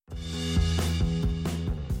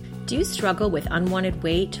Do you struggle with unwanted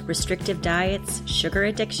weight, restrictive diets, sugar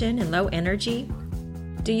addiction, and low energy?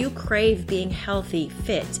 Do you crave being healthy,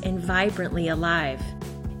 fit, and vibrantly alive?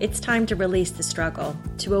 It's time to release the struggle,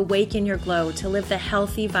 to awaken your glow, to live the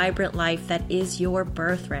healthy, vibrant life that is your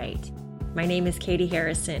birthright. My name is Katie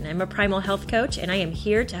Harrison. I'm a primal health coach, and I am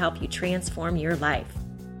here to help you transform your life.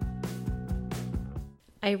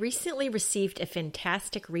 I recently received a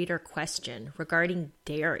fantastic reader question regarding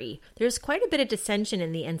dairy. There's quite a bit of dissension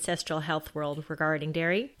in the ancestral health world regarding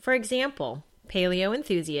dairy. For example, paleo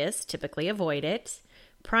enthusiasts typically avoid it.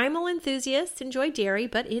 Primal enthusiasts enjoy dairy,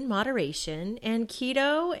 but in moderation. And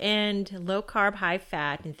keto and low-carb,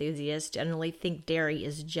 high-fat enthusiasts generally think dairy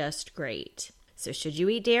is just great. So should you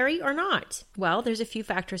eat dairy or not? Well, there's a few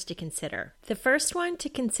factors to consider. The first one to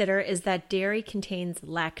consider is that dairy contains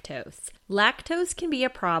lactose. Lactose can be a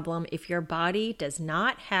problem if your body does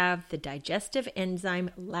not have the digestive enzyme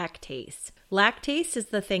lactase. Lactase is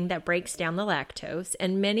the thing that breaks down the lactose,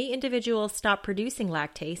 and many individuals stop producing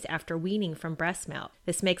lactase after weaning from breast milk.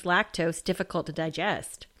 This makes lactose difficult to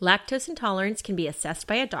digest. Lactose intolerance can be assessed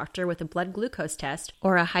by a doctor with a blood glucose test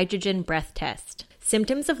or a hydrogen breath test.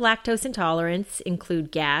 Symptoms of lactose intolerance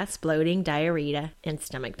include gas, bloating, diarrhea, and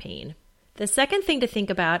stomach pain. The second thing to think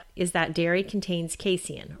about is that dairy contains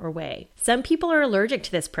casein, or whey. Some people are allergic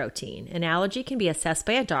to this protein. An allergy can be assessed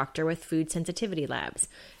by a doctor with food sensitivity labs.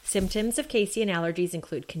 Symptoms of casein allergies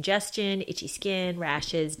include congestion, itchy skin,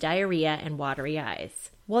 rashes, diarrhea, and watery eyes.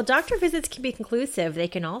 While doctor visits can be conclusive, they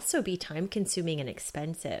can also be time-consuming and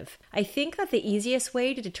expensive. I think that the easiest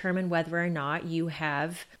way to determine whether or not you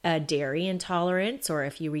have a dairy intolerance or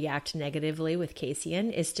if you react negatively with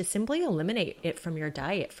casein is to simply eliminate it from your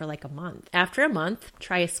diet for like a month. After a month,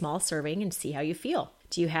 try a small serving and see how you feel.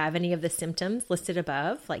 Do you have any of the symptoms listed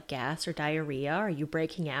above, like gas or diarrhea? Are you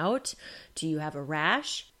breaking out? Do you have a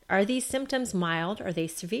rash? Are these symptoms mild or are they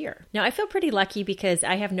severe? Now, I feel pretty lucky because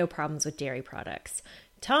I have no problems with dairy products.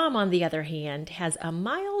 Tom, on the other hand, has a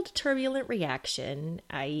mild turbulent reaction,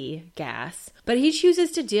 i.e. gas, but he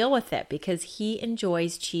chooses to deal with it because he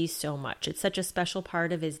enjoys cheese so much. It's such a special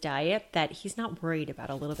part of his diet that he's not worried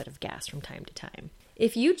about a little bit of gas from time to time.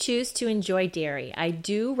 If you choose to enjoy dairy, I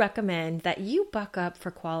do recommend that you buck up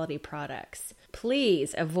for quality products.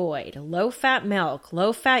 Please avoid low-fat milk,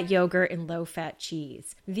 low-fat yogurt, and low-fat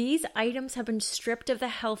cheese. These items have been stripped of the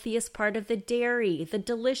healthiest part of the dairy, the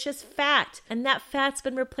delicious fat, and that fat's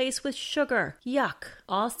been replaced with sugar. Yuck.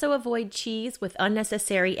 Also avoid cheese with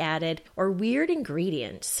unnecessary added or weird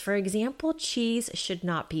ingredients. For example, cheese should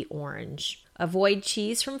not be orange. Avoid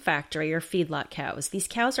cheese from factory or feedlot cows. These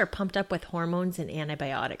cows are pumped up with hormones and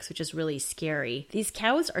antibiotics, which is really scary. These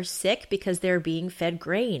cows are sick because they're being fed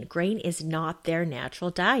grain. Grain is not their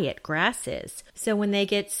natural diet. Grass is. So when they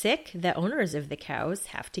get sick, the owners of the cows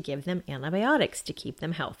have to give them antibiotics to keep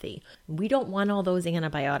them healthy. We don't want all those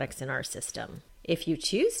antibiotics in our system. If you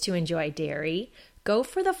choose to enjoy dairy, go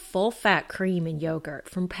for the full-fat cream and yogurt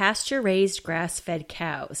from pasture-raised, grass-fed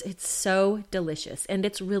cows. It's so delicious, and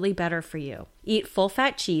it's really better for you. Eat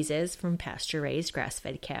full-fat cheeses from pasture-raised,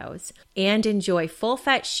 grass-fed cows, and enjoy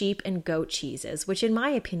full-fat sheep and goat cheeses, which in my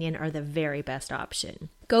opinion are the very best option.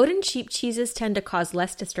 Goat and sheep cheeses tend to cause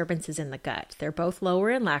less disturbances in the gut. They're both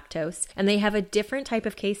lower in lactose, and they have a different type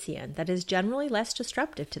of casein that is generally less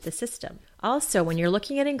disruptive to the system. Also, when you're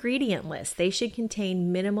looking at ingredient lists, they should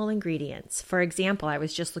contain minimal ingredients. For example, I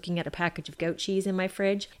was just looking at a package of goat cheese in my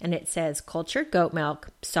fridge, and it says cultured goat milk,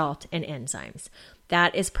 salt, and enzymes.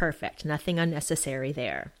 That is perfect. Nothing unnecessary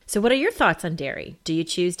there. So what are your thoughts on dairy? Do you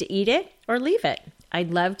choose to eat it or leave it?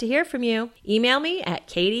 I'd love to hear from you. Email me at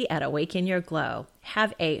katie@awakenyourglow.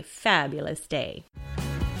 Have a fabulous day.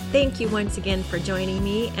 Thank you once again for joining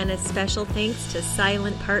me, and a special thanks to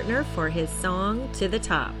Silent Partner for his song, To the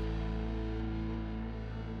Top.